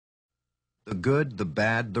The good, the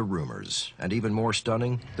bad, the rumors, and even more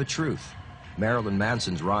stunning, the truth. Marilyn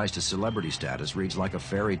Manson's rise to celebrity status reads like a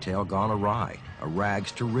fairy tale gone awry, a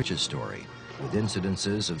rags to riches story, with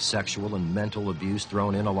incidences of sexual and mental abuse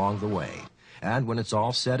thrown in along the way. And when it's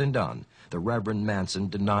all said and done, the Reverend Manson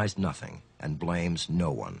denies nothing and blames no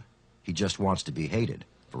one. He just wants to be hated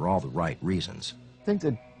for all the right reasons. I think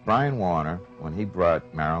that Brian Warner, when he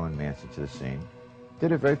brought Marilyn Manson to the scene,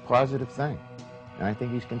 did a very positive thing. And I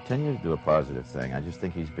think he's continued to do a positive thing. I just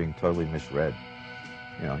think he's being totally misread.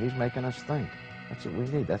 You know, he's making us think. That's what we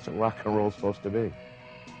need. That's what rock and roll's supposed to be.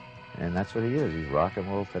 And that's what he is. He's rock and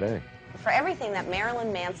roll today. For everything that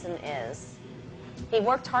Marilyn Manson is, he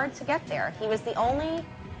worked hard to get there. He was the only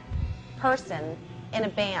person in a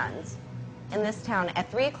band in this town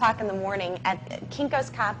at 3 o'clock in the morning at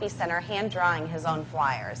Kinko's Copy Center hand-drawing his own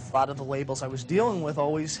flyers. A lot of the labels I was dealing with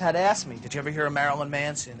always had asked me, did you ever hear of Marilyn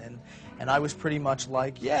Manson? And I was pretty much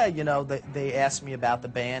like, yeah, you know, they asked me about the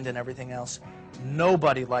band and everything else.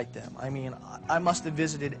 Nobody liked them. I mean, I must have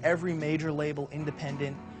visited every major label,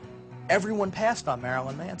 independent. Everyone passed on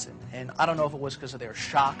Marilyn Manson. And I don't know if it was because of their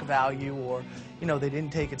shock value or, you know, they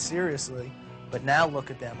didn't take it seriously. But now look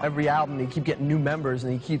at them. Every album, they keep getting new members,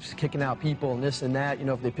 and he keeps kicking out people and this and that. You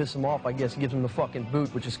know, if they piss him off, I guess he gives them the fucking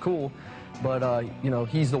boot, which is cool. But, you know,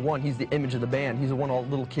 he's the one. He's the image of the band. He's the one all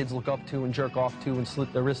little kids look up to and jerk off to and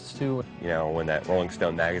slit their wrists to. You know, when that Rolling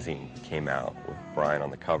Stone magazine came out with Brian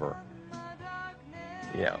on the cover,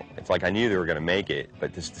 you know, it's like I knew they were going to make it,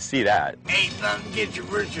 but just to see that. Ain't nothing get you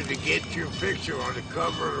richer to get your picture on the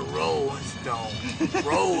cover of the Rolling Stone.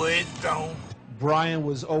 Rolling Stone. Brian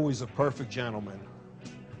was always a perfect gentleman.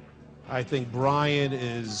 I think Brian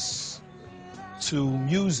is to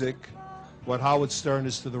music what Howard Stern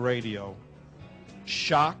is to the radio.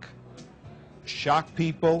 Shock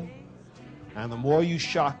people, and the more you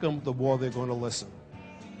shock them, the more they're going to listen.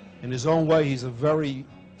 In his own way, he's a very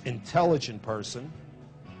intelligent person,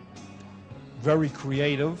 very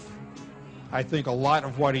creative. I think a lot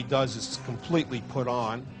of what he does is completely put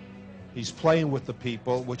on. He's playing with the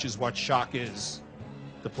people, which is what shock is,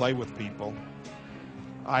 to play with people.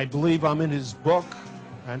 I believe I'm in his book,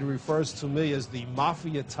 and he refers to me as the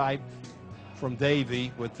mafia type from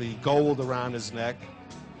Davy with the gold around his neck.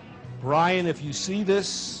 Brian, if you see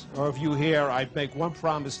this, or if you hear, I make one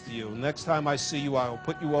promise to you. Next time I see you, I will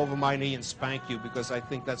put you over my knee and spank you, because I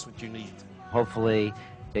think that's what you need. Hopefully,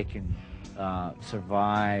 they can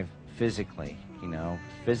survive physically, you know.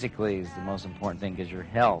 Physically is the most important thing, because your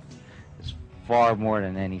health is far more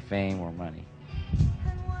than any fame or money.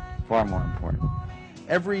 Far more important.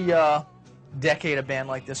 Every decade a band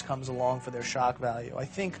like this comes along for their shock value. I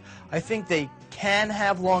think they can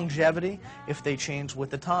have longevity if they change with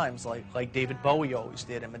the times, like David Bowie always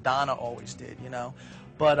did and Madonna always did, you know.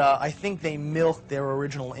 But I think they milked their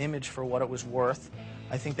original image for what it was worth.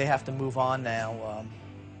 I think they have to move on now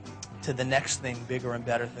to the next thing, bigger and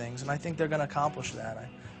better things, and I think they're going to accomplish that.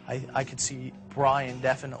 I could see Brian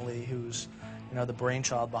definitely, who's, you know, the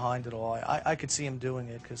brainchild behind it all. I could see him doing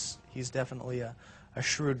it, because he's definitely a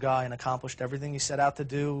shrewd guy and accomplished everything he set out to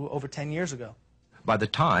do over 10 years ago. By the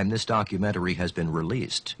time this documentary has been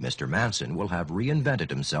released, Mr. Manson will have reinvented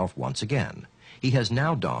himself once again. He has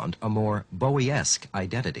now donned a more Bowie-esque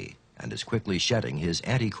identity and is quickly shedding his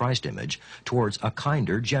Antichrist image towards a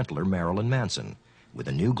kinder, gentler Marilyn Manson. With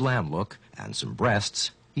a new glam look and some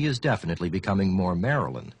breasts, he is definitely becoming more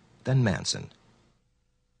Marilyn than Manson.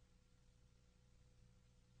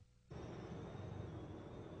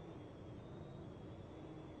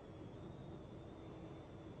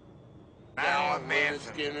 Marilyn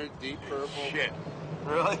Manson. Skinner, Deep Purple. Shit.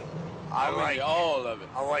 Really? I like all of it.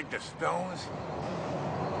 I like the Stones.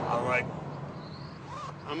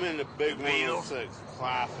 I'm in the big 106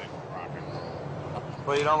 classic rock and roll.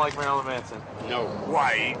 Well, you don't like Marilyn Manson? No.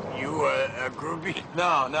 Why? You a groupie?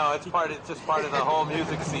 No, it's just part of the whole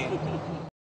music scene.